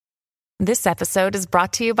This episode is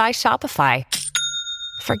brought to you by Shopify.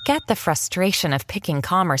 Forget the frustration of picking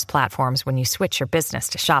commerce platforms when you switch your business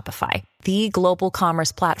to Shopify, the global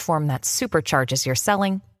commerce platform that supercharges your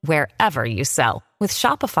selling wherever you sell. With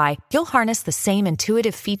Shopify, you'll harness the same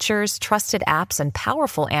intuitive features, trusted apps, and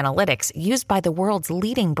powerful analytics used by the world's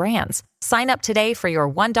leading brands. Sign up today for your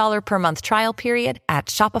 $1 per month trial period at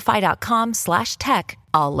shopify.com/tech,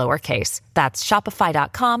 all lowercase. That's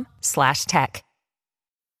shopify.com/tech.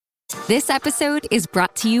 This episode is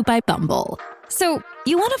brought to you by Bumble. So,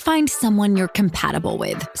 you want to find someone you're compatible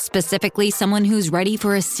with, specifically someone who's ready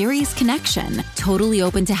for a serious connection, totally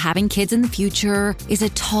open to having kids in the future, is a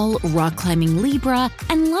tall, rock-climbing Libra,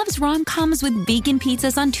 and loves rom-coms with vegan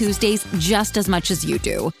pizzas on Tuesdays just as much as you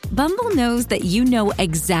do. Bumble knows that you know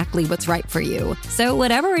exactly what's right for you. So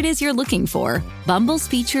whatever it is you're looking for, Bumble's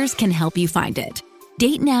features can help you find it.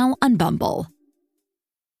 Date now on Bumble.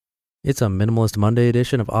 It's a Minimalist Monday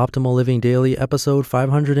edition of Optimal Living Daily, episode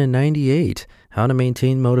 598, How to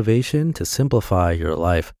Maintain Motivation to Simplify Your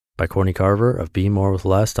Life, by Courtney Carver of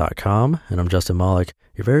BeMoreWithLess.com, and I'm Justin Malik,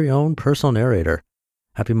 your very own personal narrator.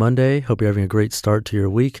 Happy Monday, hope you're having a great start to your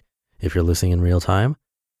week, if you're listening in real time,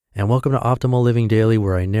 and welcome to Optimal Living Daily,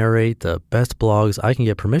 where I narrate the best blogs I can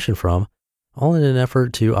get permission from, all in an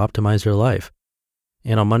effort to optimize your life.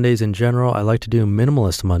 And on Mondays in general, I like to do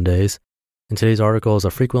Minimalist Mondays. And today's article is a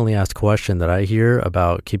frequently asked question that I hear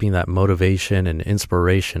about keeping that motivation and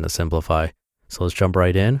inspiration to simplify. So let's jump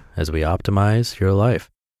right in as we optimize your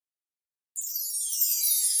life.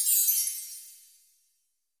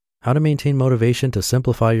 How to Maintain Motivation to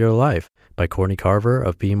Simplify Your Life, by Courtney Carver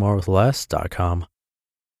of BeMoreWithLess.com.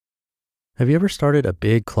 Have you ever started a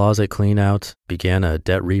big closet clean out, began a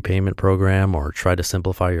debt repayment program, or tried to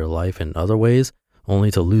simplify your life in other ways,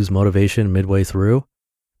 only to lose motivation midway through?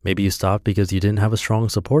 Maybe you stopped because you didn't have a strong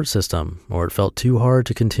support system, or it felt too hard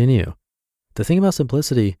to continue. The thing about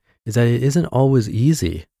simplicity is that it isn't always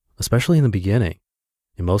easy, especially in the beginning.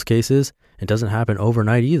 In most cases, it doesn't happen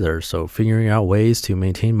overnight either, so figuring out ways to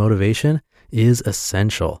maintain motivation is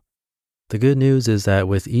essential. The good news is that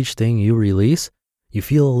with each thing you release, you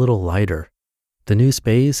feel a little lighter. The new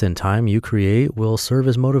space and time you create will serve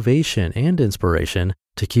as motivation and inspiration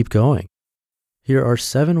to keep going. Here are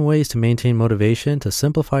 7 ways to maintain motivation to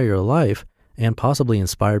simplify your life and possibly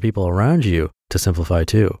inspire people around you to simplify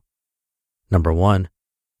too. Number 1,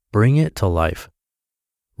 bring it to life.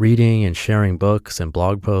 Reading and sharing books and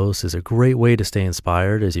blog posts is a great way to stay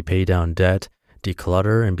inspired as you pay down debt,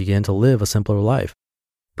 declutter, and begin to live a simpler life.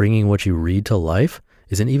 Bringing what you read to life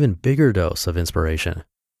is an even bigger dose of inspiration.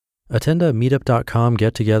 Attend a meetup.com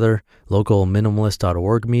get-together, local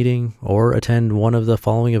minimalist.org meeting, or attend one of the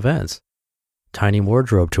following events. Tiny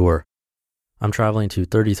Wardrobe Tour. I'm traveling to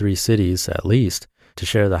 33 cities, at least, to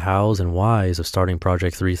share the hows and whys of starting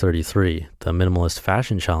Project 333, the minimalist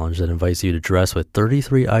fashion challenge that invites you to dress with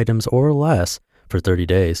 33 items or less for 30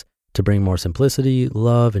 days to bring more simplicity,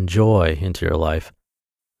 love, and joy into your life.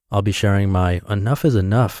 I'll be sharing my enough is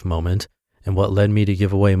enough moment and what led me to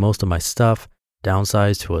give away most of my stuff,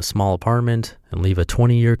 downsize to a small apartment, and leave a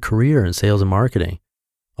 20-year career in sales and marketing.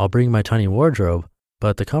 I'll bring my tiny wardrobe,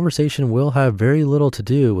 but the conversation will have very little to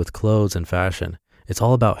do with clothes and fashion. It's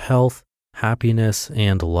all about health, happiness,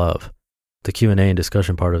 and love. The Q&A and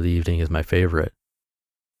discussion part of the evening is my favorite.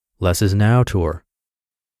 Less is Now Tour.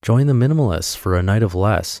 Join the minimalists for a night of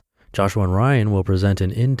less. Joshua and Ryan will present an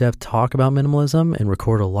in-depth talk about minimalism and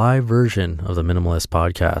record a live version of the Minimalist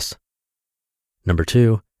podcast. Number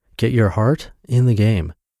 2, get your heart in the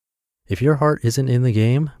game. If your heart isn't in the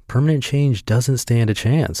game, permanent change doesn't stand a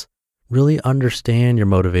chance. Really understand your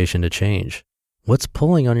motivation to change. What's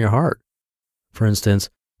pulling on your heart? For instance,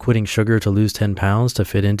 quitting sugar to lose 10 pounds to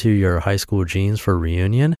fit into your high school jeans for a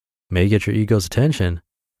reunion may get your ego's attention,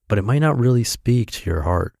 but it might not really speak to your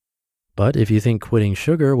heart. But if you think quitting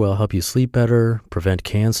sugar will help you sleep better, prevent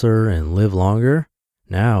cancer, and live longer,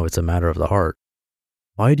 now it's a matter of the heart.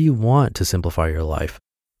 Why do you want to simplify your life?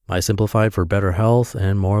 I simplified for better health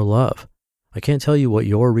and more love. I can't tell you what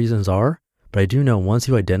your reasons are, but I do know once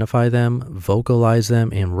you identify them, vocalize them,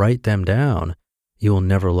 and write them down, you will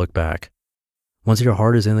never look back. Once your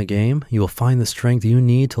heart is in the game, you will find the strength you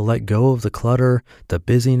need to let go of the clutter, the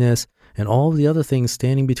busyness, and all of the other things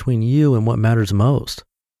standing between you and what matters most.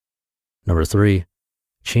 Number 3,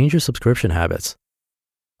 change your subscription habits.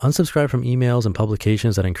 Unsubscribe from emails and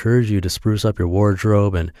publications that encourage you to spruce up your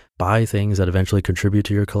wardrobe and buy things that eventually contribute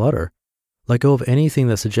to your clutter. Let go of anything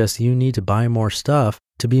that suggests you need to buy more stuff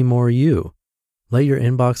to be more you. Let your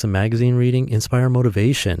inbox and magazine reading inspire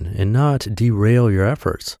motivation and not derail your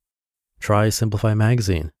efforts. Try Simplify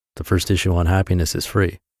Magazine. The first issue on happiness is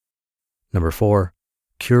free. Number 4,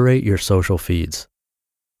 curate your social feeds.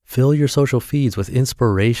 Fill your social feeds with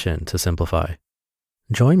inspiration to simplify.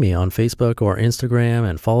 Join me on Facebook or Instagram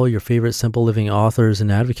and follow your favorite simple living authors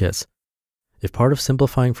and advocates. If part of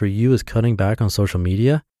simplifying for you is cutting back on social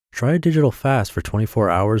media, try a digital fast for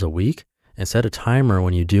 24 hours a week and set a timer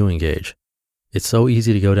when you do engage. It's so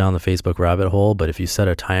easy to go down the Facebook rabbit hole, but if you set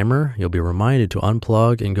a timer, you'll be reminded to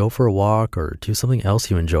unplug and go for a walk or do something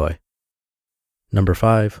else you enjoy. Number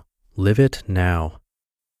 5, live it now.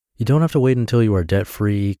 You don't have to wait until you are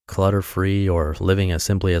debt-free, clutter-free, or living as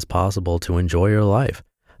simply as possible to enjoy your life.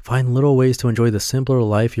 Find little ways to enjoy the simpler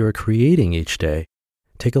life you are creating each day.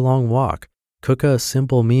 Take a long walk, cook a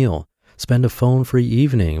simple meal, spend a phone-free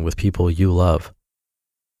evening with people you love.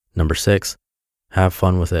 Number 6, have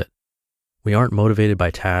fun with it. We aren't motivated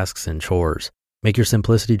by tasks and chores. Make your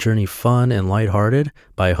simplicity journey fun and lighthearted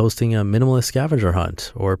by hosting a minimalist scavenger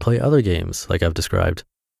hunt or play other games like I've described.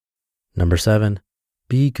 Number 7,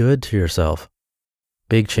 be good to yourself.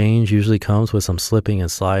 Big change usually comes with some slipping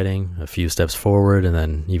and sliding, a few steps forward and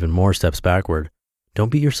then even more steps backward. Don't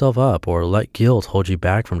beat yourself up or let guilt hold you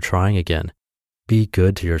back from trying again. Be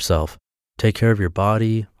good to yourself. Take care of your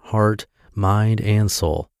body, heart, mind, and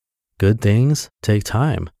soul. Good things take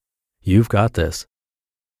time. You've got this.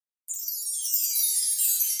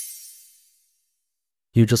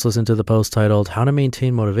 You just listened to the post titled How to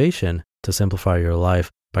Maintain Motivation to Simplify Your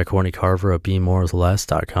Life by Courtney Carver of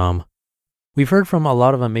BeMoreWithLess.com. We've heard from a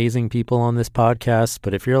lot of amazing people on this podcast,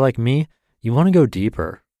 but if you're like me, you want to go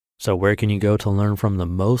deeper. So where can you go to learn from the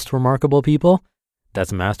most remarkable people?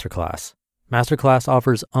 That's Masterclass. Masterclass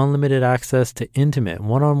offers unlimited access to intimate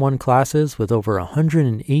one-on-one classes with over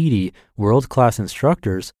 180 world-class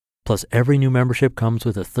instructors, plus every new membership comes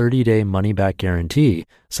with a 30-day money-back guarantee,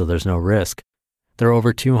 so there's no risk. There are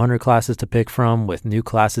over 200 classes to pick from, with new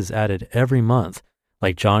classes added every month,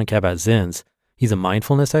 like Jon Kabat-Zinn's. He's a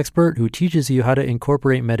mindfulness expert who teaches you how to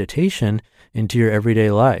incorporate meditation into your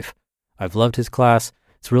everyday life. I've loved his class.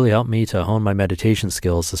 It's really helped me to hone my meditation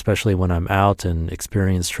skills, especially when I'm out and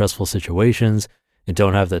experience stressful situations and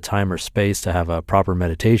don't have the time or space to have a proper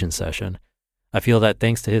meditation session. I feel that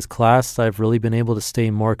thanks to his class, I've really been able to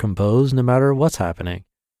stay more composed no matter what's happening.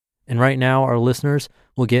 And right now, our listeners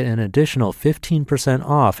will get an additional 15%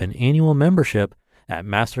 off an annual membership at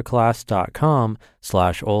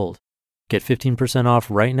masterclass.com/old. Get 15% off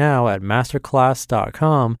right now at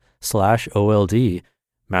masterclass.com/OLD,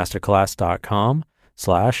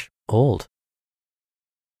 masterclass.com/old.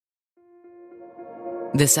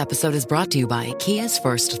 This episode is brought to you by Kia's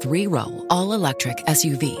first 3-row all-electric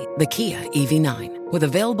SUV, the Kia EV9, with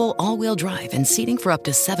available all-wheel drive and seating for up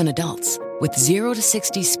to 7 adults, with 0 to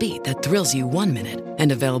 60 speed that thrills you 1 minute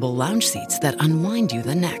and available lounge seats that unwind you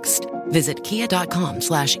the next. Visit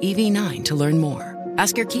kia.com/EV9 to learn more.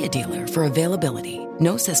 Ask your Kia dealer for availability.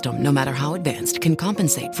 No system, no matter how advanced, can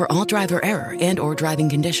compensate for all driver error and or driving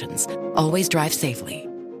conditions. Always drive safely.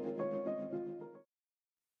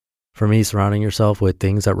 For me, surrounding yourself with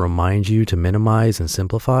things that remind you to minimize and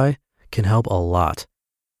simplify can help a lot.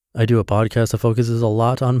 I do a podcast that focuses a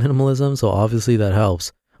lot on minimalism, so obviously that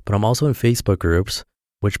helps. But I'm also in Facebook groups,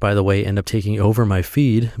 which, by the way, end up taking over my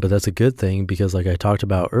feed, but that's a good thing because like I talked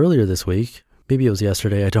about earlier this week, maybe it was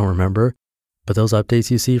yesterday, I don't remember, but those updates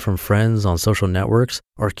you see from friends on social networks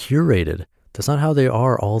are curated. That's not how they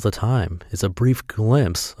are all the time. It's a brief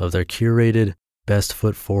glimpse of their curated, best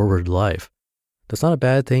foot forward life. That's not a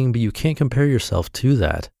bad thing, but you can't compare yourself to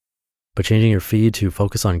that. But changing your feed to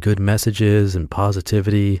focus on good messages and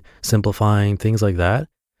positivity, simplifying, things like that,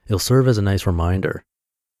 it'll serve as a nice reminder.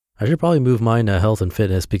 I should probably move mine to health and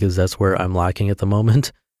fitness because that's where I'm lacking at the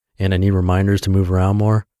moment, and I need reminders to move around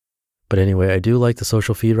more. But anyway, I do like the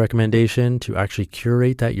social feed recommendation to actually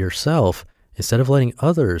curate that yourself instead of letting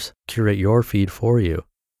others curate your feed for you.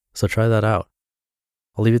 So try that out.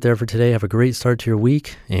 I'll leave it there for today. Have a great start to your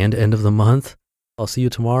week and end of the month. I'll see you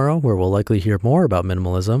tomorrow, where we'll likely hear more about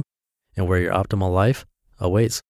minimalism and where your optimal life awaits.